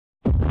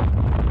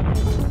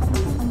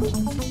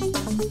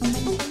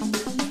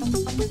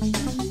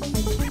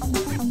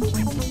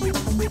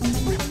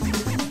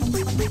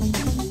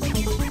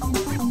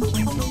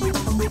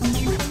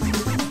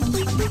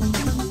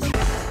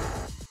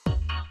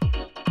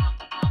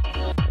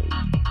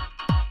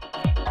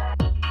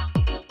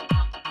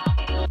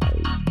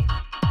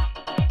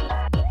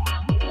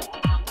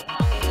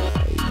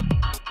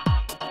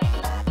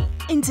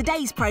In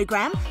today's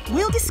programme,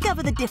 we'll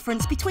discover the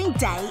difference between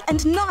day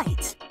and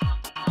night.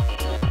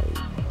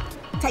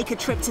 Take a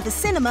trip to the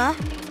cinema,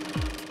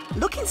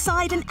 look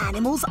inside an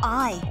animal's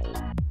eye,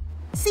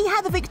 see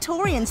how the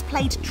Victorians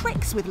played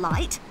tricks with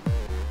light,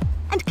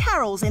 and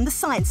carols in the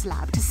science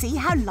lab to see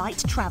how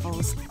light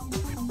travels.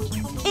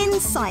 In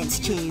Science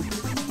Tube.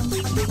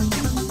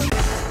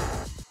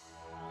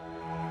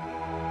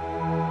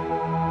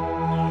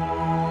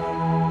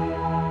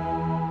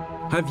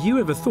 Have you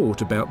ever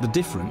thought about the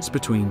difference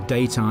between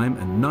daytime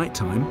and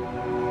nighttime?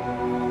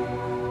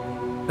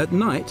 At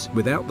night,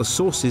 without the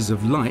sources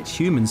of light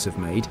humans have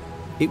made,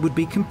 it would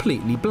be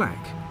completely black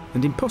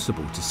and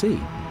impossible to see.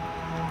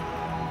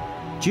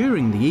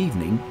 During the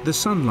evening, the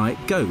sunlight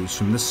goes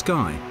from the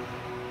sky.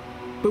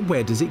 But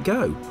where does it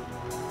go?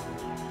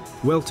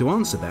 Well, to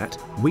answer that,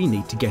 we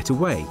need to get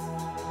away.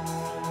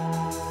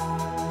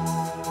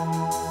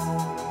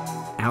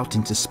 Out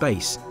into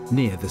space,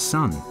 near the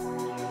sun.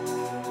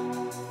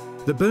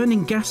 The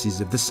burning gases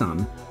of the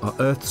sun are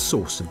Earth's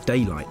source of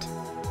daylight.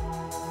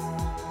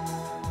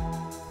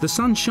 The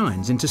sun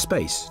shines into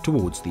space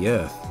towards the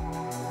Earth.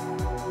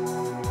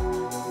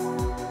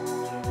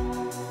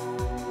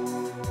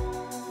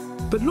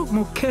 But look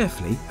more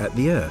carefully at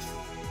the Earth.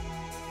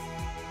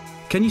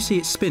 Can you see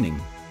it spinning?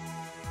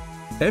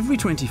 Every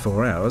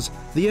 24 hours,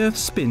 the Earth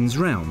spins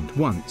round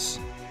once.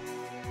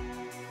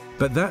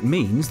 But that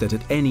means that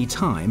at any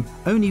time,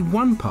 only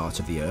one part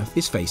of the Earth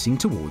is facing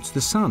towards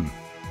the sun.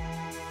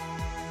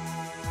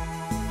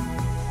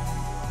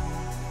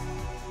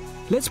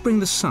 Let's bring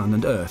the sun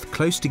and Earth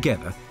close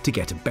together to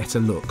get a better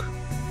look.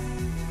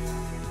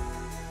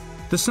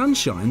 The sun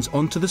shines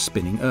onto the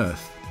spinning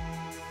Earth.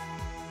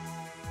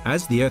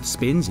 As the Earth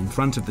spins in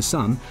front of the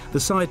sun, the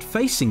side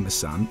facing the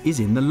sun is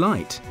in the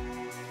light.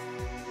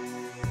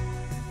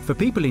 For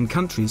people in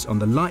countries on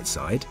the light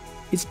side,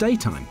 it's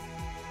daytime.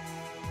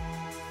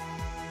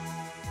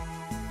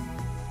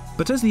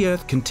 But as the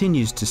Earth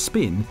continues to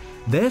spin,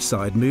 their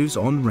side moves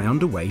on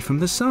round away from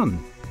the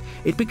sun.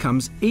 It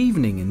becomes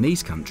evening in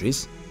these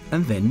countries,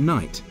 and then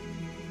night.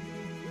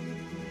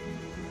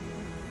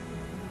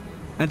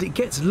 And it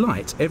gets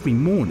light every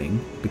morning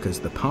because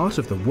the part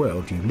of the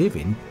world you live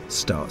in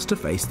starts to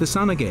face the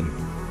sun again.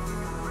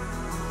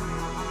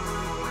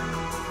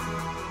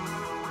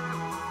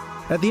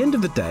 At the end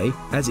of the day,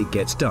 as it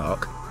gets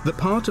dark, the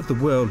part of the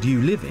world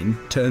you live in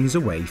turns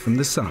away from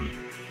the sun.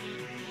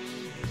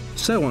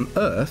 So on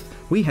Earth,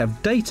 we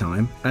have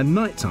daytime and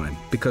nighttime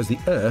because the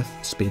Earth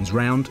spins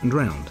round and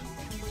round.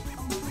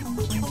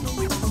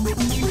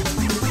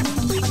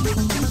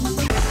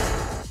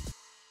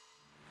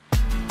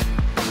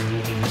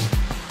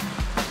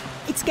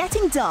 It's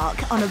getting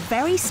dark on a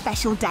very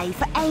special day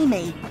for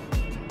Amy.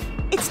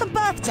 It's her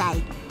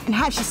birthday, and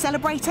how's she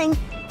celebrating?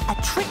 A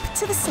trip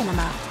to the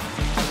cinema.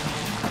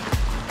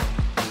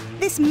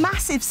 This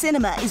massive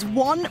cinema is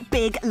one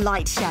big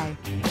light show.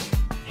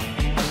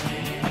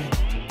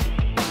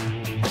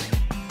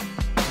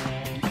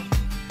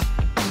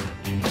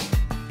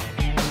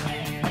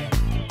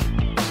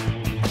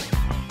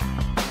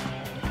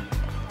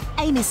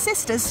 Amy's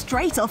sister's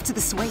straight off to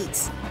the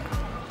sweets.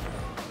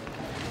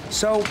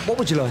 So, what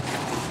would you like?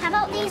 How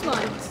about these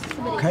ones?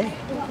 Okay.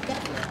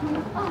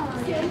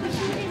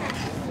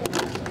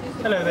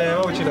 Hello there,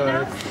 what would you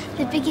like?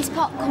 The biggest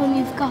popcorn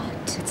you've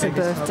got. It's a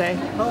birthday.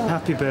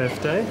 Happy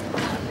birthday.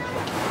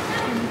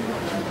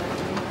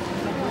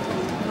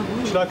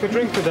 Would you like a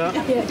drink with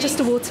that? Yeah, just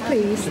a water,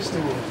 please. Just a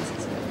water.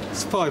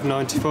 It's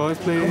 £5.95,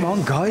 please. Come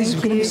on, guys,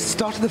 we're going to miss the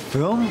start of the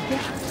film.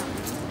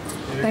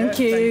 Thank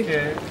you. Thank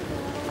you.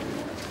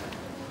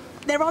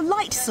 There are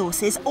light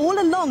sources all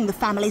along the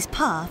family's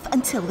path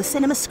until the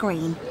cinema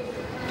screen.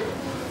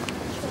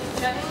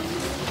 Dad,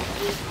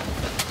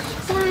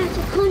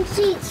 I can't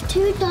see, it's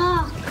too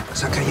dark.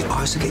 It's okay, your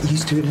eyes will get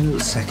used to it in a little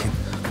second.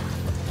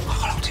 I'll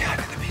hold your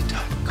hand in the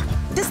meantime. Come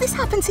on. Does this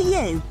happen to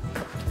you?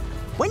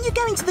 When you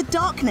go into the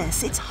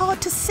darkness, it's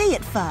hard to see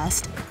at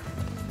first.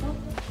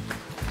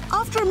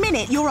 After a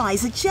minute, your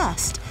eyes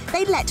adjust.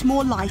 They let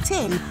more light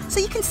in, so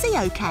you can see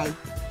okay,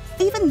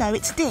 even though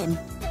it's dim.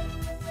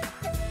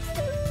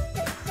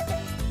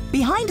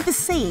 Behind the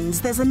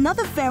scenes, there's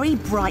another very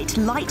bright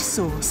light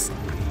source,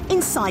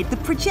 inside the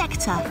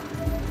projector.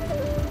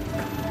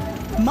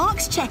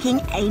 Mark's checking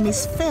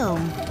Amy's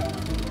film.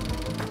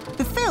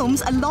 The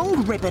film's a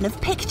long ribbon of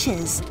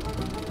pictures.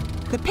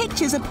 The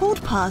pictures are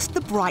pulled past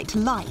the bright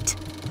light.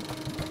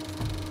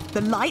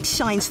 The light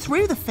shines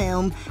through the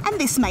film, and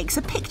this makes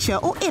a picture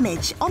or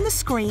image on the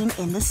screen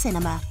in the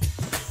cinema.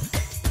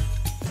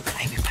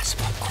 Amy, pass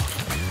the popcorn.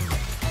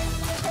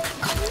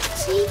 Can't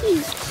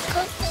see.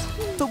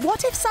 But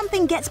what if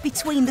something gets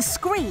between the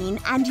screen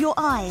and your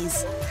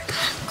eyes?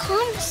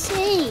 can't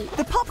see.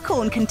 The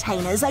popcorn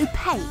container's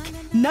opaque.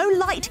 No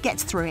light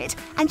gets through it,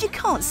 and you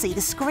can't see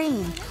the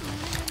screen.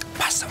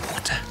 Pass the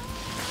water.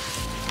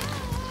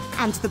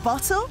 And the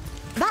bottle?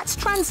 That's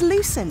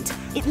translucent.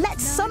 It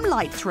lets some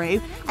light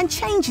through and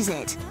changes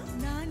it.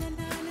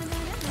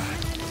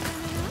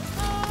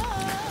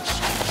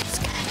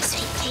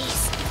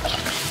 Sweeties.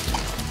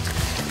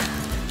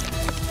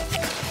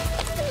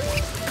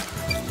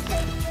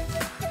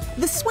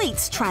 The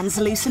sweet's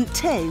translucent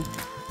too.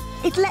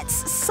 It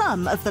lets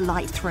some of the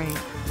light through.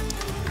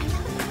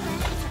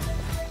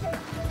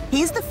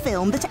 Here's the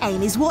film that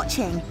Amy's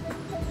watching.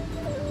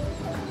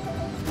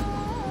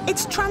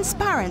 It's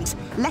transparent,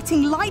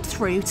 letting light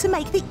through to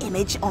make the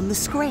image on the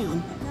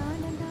screen.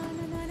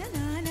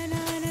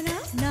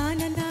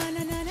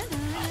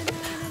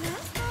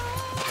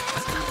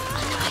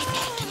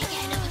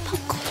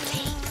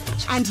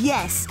 And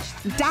yes,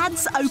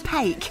 Dad's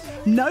opaque.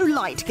 No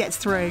light gets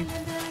through.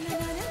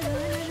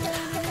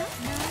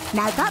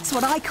 Now that's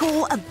what I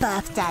call a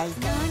birthday.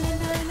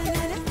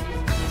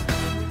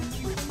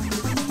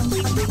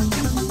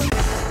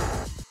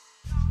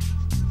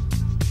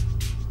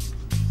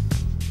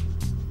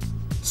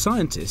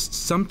 Scientists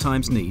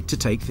sometimes need to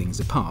take things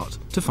apart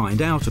to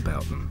find out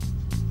about them.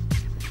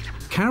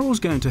 Carol's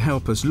going to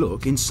help us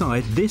look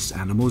inside this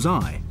animal's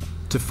eye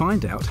to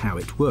find out how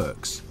it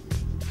works.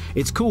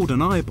 It's called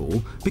an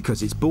eyeball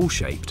because it's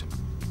ball-shaped.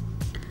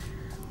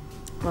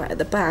 Right at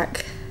the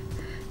back,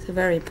 it's a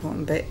very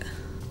important bit,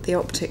 the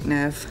optic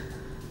nerve.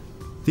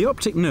 The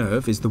optic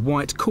nerve is the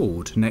white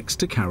cord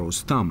next to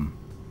Carol's thumb.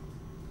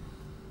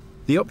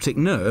 The optic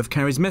nerve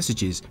carries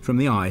messages from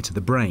the eye to the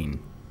brain.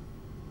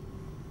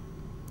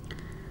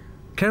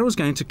 Carol's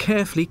going to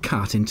carefully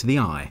cut into the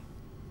eye.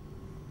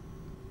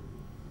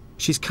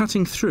 She's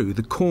cutting through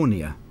the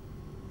cornea.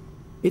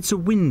 It's a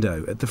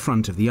window at the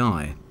front of the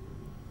eye,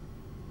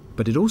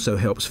 but it also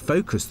helps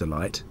focus the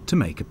light to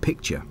make a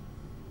picture.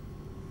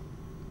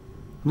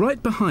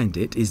 Right behind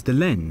it is the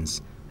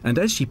lens, and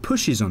as she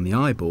pushes on the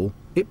eyeball,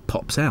 it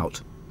pops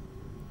out.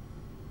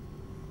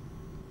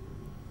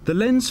 The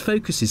lens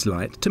focuses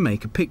light to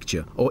make a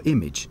picture or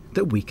image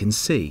that we can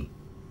see.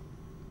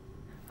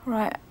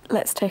 Right,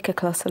 let's take a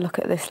closer look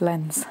at this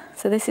lens.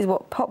 So this is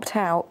what popped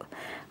out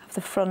of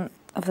the front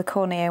of the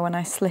cornea when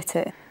I slit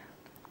it.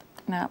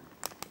 Now,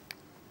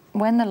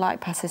 when the light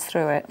passes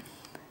through it,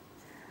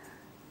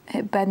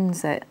 it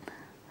bends it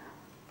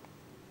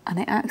and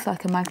it acts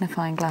like a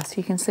magnifying glass.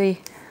 You can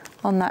see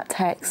on that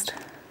text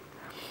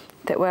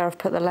that where I've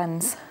put the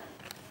lens,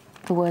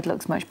 the word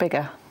looks much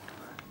bigger.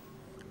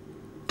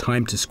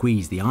 Time to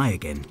squeeze the eye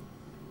again.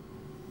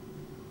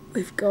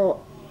 We've got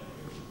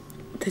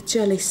the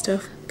jelly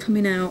stuff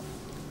coming out.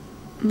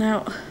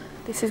 Now,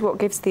 this is what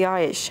gives the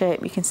eye its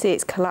shape. You can see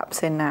it's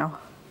collapsing now,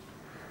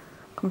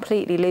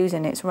 completely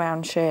losing its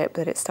round shape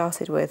that it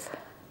started with.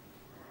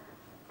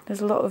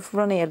 There's a lot of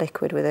runnier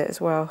liquid with it as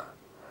well.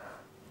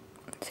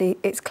 See,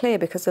 it's clear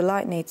because the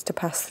light needs to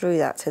pass through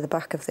that to the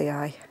back of the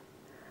eye.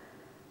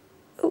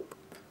 Oop,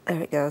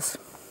 there it goes.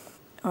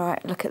 All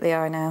right, look at the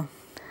eye now.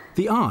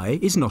 The eye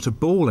is not a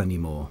ball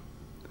anymore.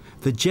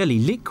 The jelly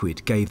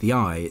liquid gave the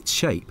eye its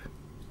shape.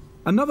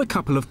 Another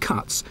couple of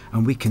cuts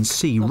and we can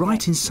see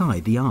right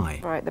inside the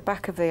eye. Right, the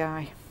back of the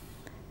eye.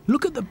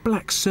 Look at the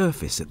black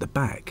surface at the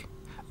back.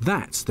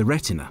 That's the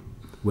retina,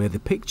 where the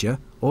picture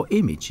or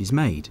image is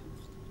made.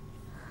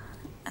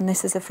 And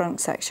this is the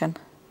front section,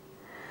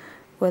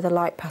 where the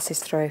light passes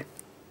through.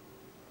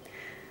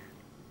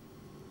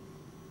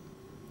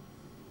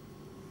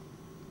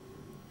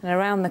 And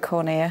around the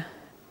cornea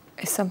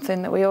is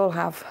something that we all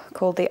have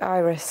called the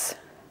iris.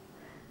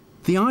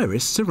 The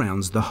iris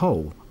surrounds the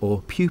hole,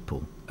 or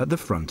pupil, at the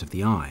front of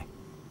the eye.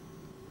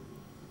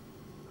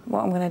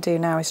 What I'm going to do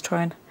now is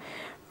try and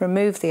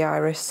remove the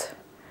iris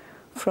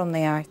from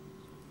the eye.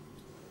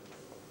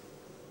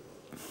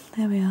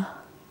 There we are.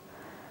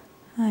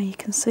 Ah, you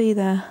can see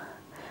there.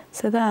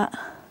 So that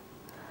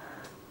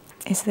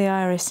is the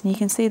iris, and you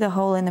can see the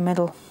hole in the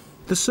middle.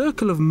 The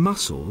circle of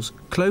muscles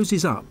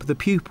closes up the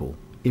pupil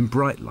in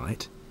bright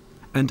light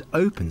and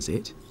opens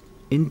it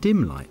in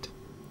dim light.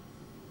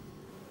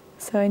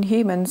 So in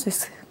humans,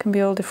 this can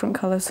be all different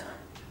colours.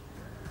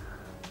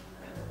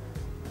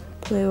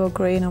 Blue or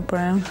green or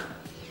brown.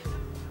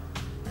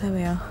 There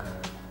we are.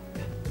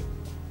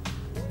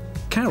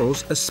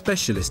 Carol's a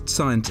specialist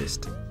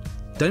scientist.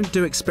 Don't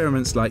do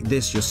experiments like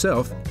this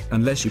yourself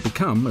unless you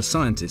become a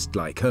scientist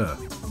like her.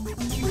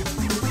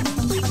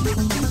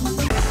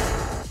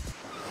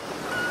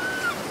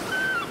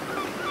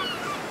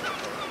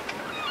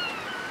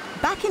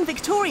 Back in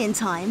Victorian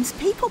times,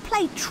 people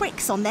played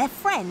tricks on their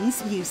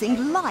friends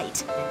using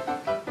light.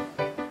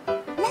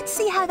 Let's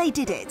see how they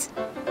did it.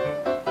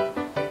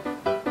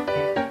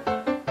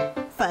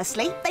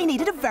 Firstly, they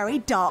needed a very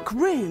dark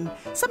room.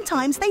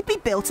 Sometimes they'd be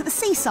built at the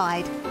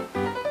seaside.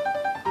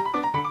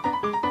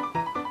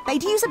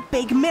 They'd use a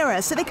big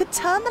mirror so they could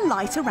turn the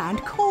light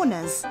around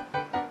corners.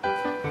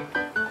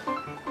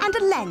 And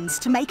a lens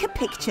to make a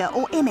picture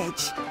or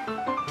image.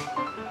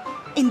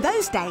 In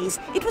those days,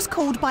 it was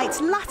called by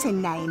its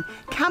Latin name,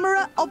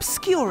 camera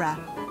obscura.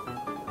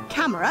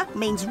 Camera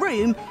means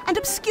room and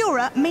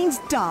obscura means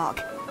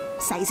dark.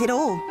 Says it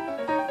all.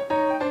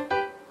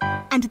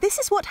 And this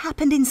is what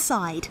happened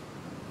inside.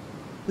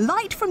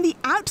 Light from the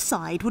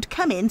outside would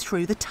come in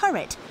through the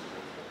turret.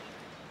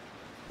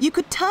 You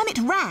could turn it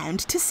round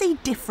to see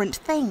different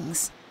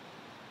things.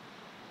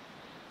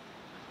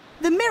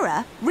 The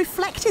mirror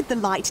reflected the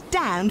light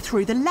down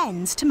through the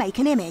lens to make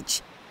an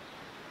image.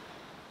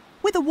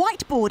 With a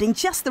whiteboard in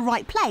just the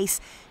right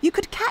place, you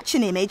could catch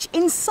an image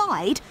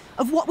inside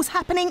of what was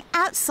happening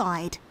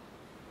outside.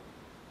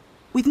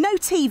 With no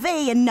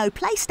TV and no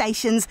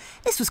PlayStations,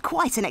 this was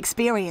quite an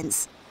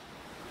experience.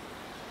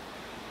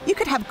 You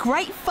could have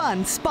great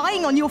fun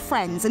spying on your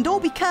friends, and all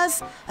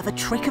because of a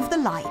trick of the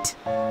light.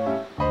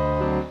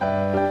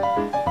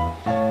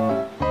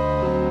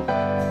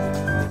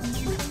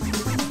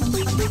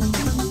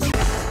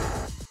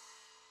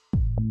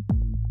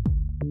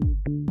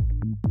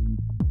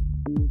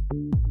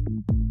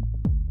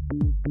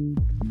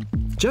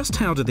 Just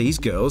how do these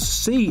girls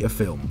see a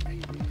film?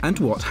 And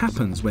what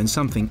happens when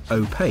something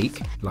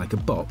opaque, like a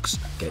box,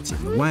 gets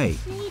in the way?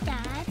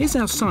 Here's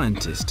our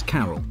scientist,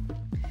 Carol.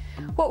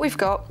 What we've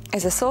got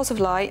is a source of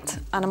light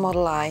and a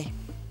model eye.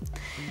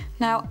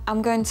 Now,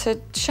 I'm going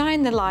to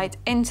shine the light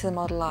into the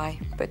model eye,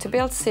 but to be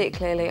able to see it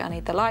clearly, I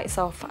need the lights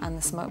off and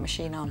the smoke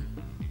machine on.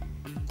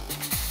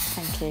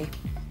 Thank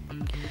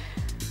you.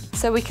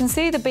 So we can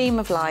see the beam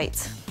of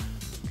light.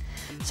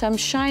 So I'm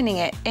shining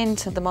it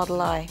into the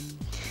model eye.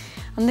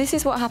 And this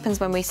is what happens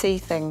when we see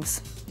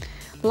things.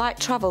 Light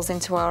travels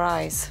into our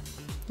eyes.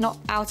 Not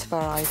out of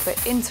our eyes,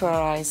 but into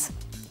our eyes.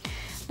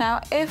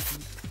 Now, if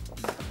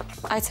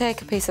I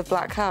take a piece of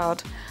black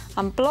card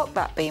and block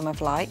that beam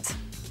of light,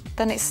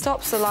 then it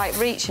stops the light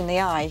reaching the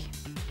eye.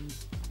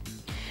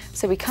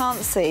 So we can't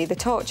see the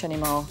torch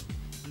anymore.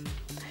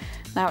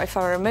 Now, if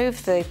I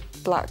remove the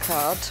black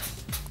card,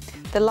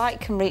 the light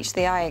can reach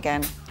the eye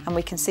again and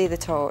we can see the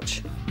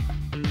torch.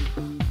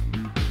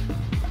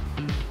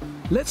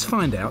 Let's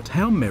find out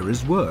how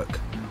mirrors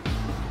work.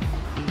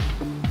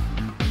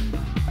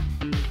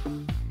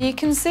 You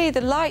can see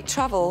the light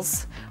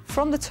travels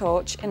from the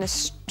torch in a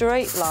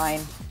straight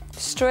line,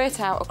 straight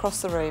out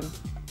across the room.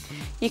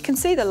 You can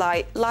see the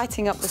light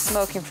lighting up the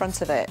smoke in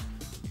front of it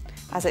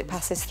as it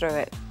passes through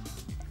it.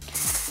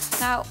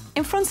 Now,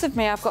 in front of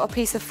me, I've got a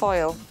piece of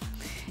foil.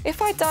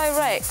 If I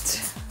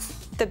direct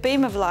the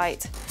beam of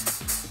light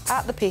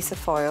at the piece of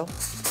foil,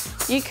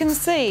 you can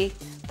see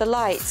the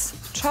light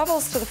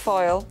travels to the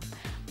foil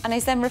and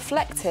is then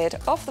reflected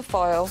off the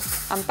foil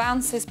and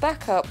bounces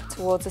back up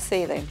towards the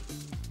ceiling.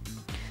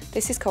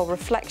 This is called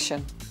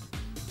reflection.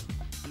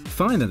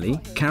 Finally,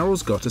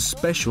 Carol's got a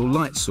special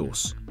light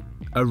source,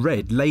 a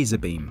red laser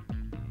beam.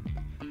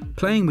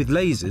 Playing with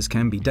lasers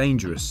can be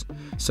dangerous,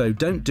 so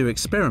don't do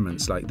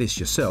experiments like this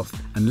yourself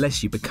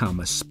unless you become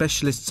a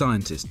specialist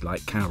scientist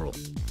like Carol.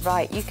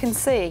 Right, you can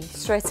see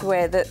straight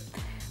away that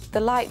the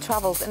light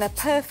travels in a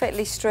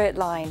perfectly straight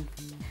line.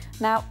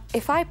 Now,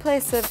 if I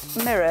place a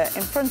mirror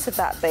in front of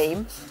that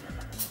beam,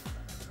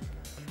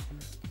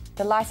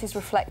 the light is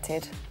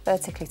reflected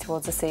vertically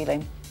towards the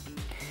ceiling.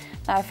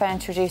 Now, if I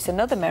introduce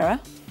another mirror,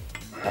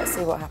 let's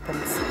see what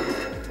happens.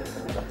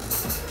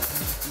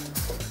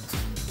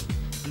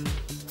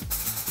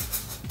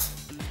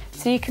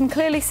 So you can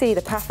clearly see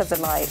the path of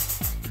the light.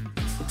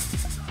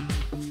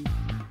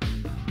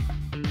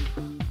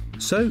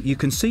 So you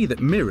can see that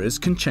mirrors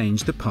can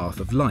change the path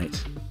of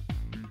light,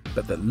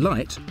 but that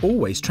light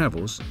always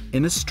travels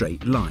in a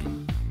straight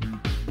line.